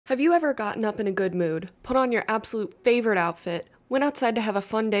Have you ever gotten up in a good mood, put on your absolute favorite outfit, went outside to have a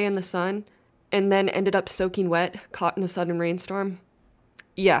fun day in the sun, and then ended up soaking wet, caught in a sudden rainstorm?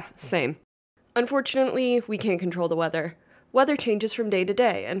 Yeah, same. Unfortunately, we can't control the weather. Weather changes from day to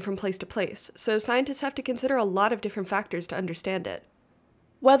day and from place to place, so scientists have to consider a lot of different factors to understand it.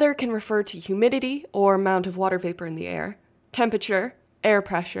 Weather can refer to humidity, or amount of water vapor in the air, temperature, air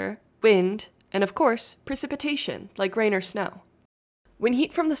pressure, wind, and of course, precipitation, like rain or snow. When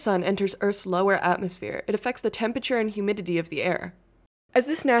heat from the sun enters Earth's lower atmosphere, it affects the temperature and humidity of the air. As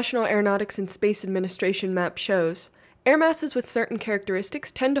this National Aeronautics and Space Administration map shows, air masses with certain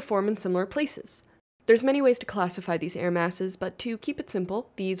characteristics tend to form in similar places. There's many ways to classify these air masses, but to keep it simple,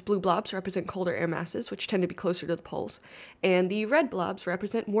 these blue blobs represent colder air masses, which tend to be closer to the poles, and the red blobs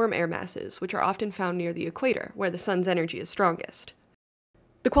represent warm air masses, which are often found near the equator, where the sun's energy is strongest.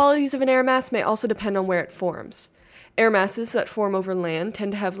 The qualities of an air mass may also depend on where it forms. Air masses that form over land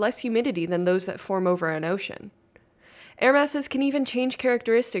tend to have less humidity than those that form over an ocean. Air masses can even change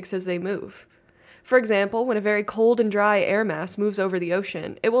characteristics as they move. For example, when a very cold and dry air mass moves over the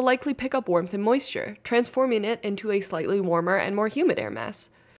ocean, it will likely pick up warmth and moisture, transforming it into a slightly warmer and more humid air mass.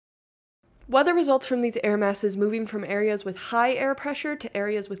 Weather results from these air masses moving from areas with high air pressure to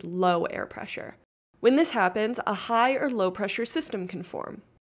areas with low air pressure. When this happens, a high or low pressure system can form.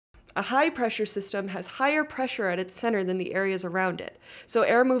 A high-pressure system has higher pressure at its center than the areas around it, so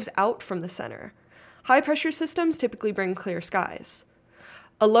air moves out from the center. High-pressure systems typically bring clear skies.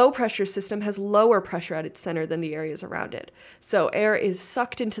 A low-pressure system has lower pressure at its center than the areas around it, so air is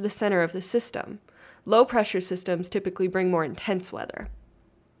sucked into the center of the system. Low-pressure systems typically bring more intense weather.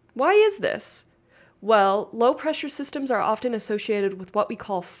 Why is this? Well, low-pressure systems are often associated with what we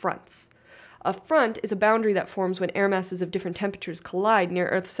call fronts. A front is a boundary that forms when air masses of different temperatures collide near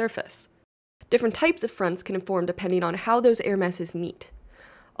Earth's surface. Different types of fronts can form depending on how those air masses meet.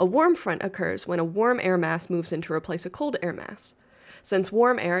 A warm front occurs when a warm air mass moves in to replace a cold air mass. Since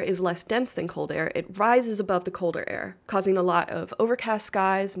warm air is less dense than cold air, it rises above the colder air, causing a lot of overcast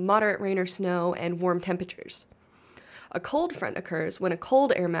skies, moderate rain or snow, and warm temperatures. A cold front occurs when a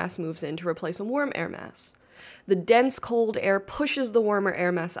cold air mass moves in to replace a warm air mass. The dense cold air pushes the warmer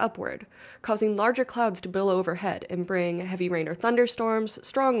air mass upward, causing larger clouds to billow overhead and bring heavy rain or thunderstorms,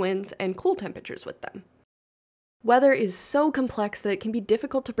 strong winds, and cool temperatures with them. Weather is so complex that it can be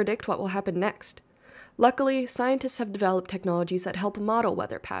difficult to predict what will happen next. Luckily, scientists have developed technologies that help model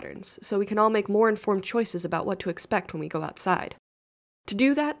weather patterns, so we can all make more informed choices about what to expect when we go outside. To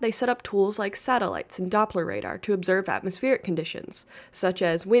do that, they set up tools like satellites and Doppler radar to observe atmospheric conditions, such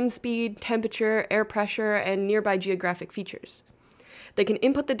as wind speed, temperature, air pressure, and nearby geographic features. They can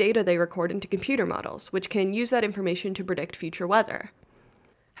input the data they record into computer models, which can use that information to predict future weather.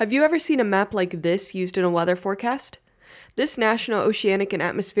 Have you ever seen a map like this used in a weather forecast? This National Oceanic and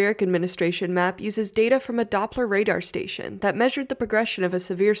Atmospheric Administration map uses data from a Doppler radar station that measured the progression of a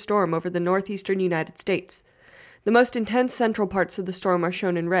severe storm over the northeastern United States. The most intense central parts of the storm are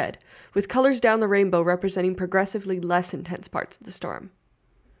shown in red, with colors down the rainbow representing progressively less intense parts of the storm.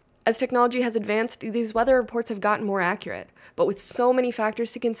 As technology has advanced, these weather reports have gotten more accurate, but with so many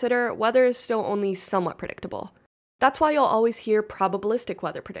factors to consider, weather is still only somewhat predictable. That's why you'll always hear probabilistic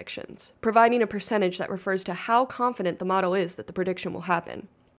weather predictions, providing a percentage that refers to how confident the model is that the prediction will happen.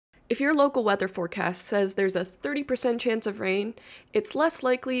 If your local weather forecast says there's a 30% chance of rain, it's less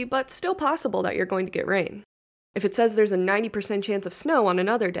likely, but still possible that you're going to get rain. If it says there's a 90% chance of snow on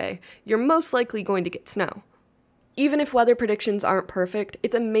another day, you're most likely going to get snow. Even if weather predictions aren't perfect,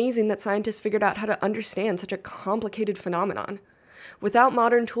 it's amazing that scientists figured out how to understand such a complicated phenomenon. Without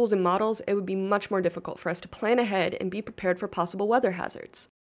modern tools and models, it would be much more difficult for us to plan ahead and be prepared for possible weather hazards.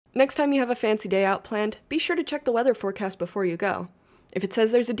 Next time you have a fancy day out planned, be sure to check the weather forecast before you go. If it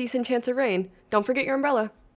says there's a decent chance of rain, don't forget your umbrella.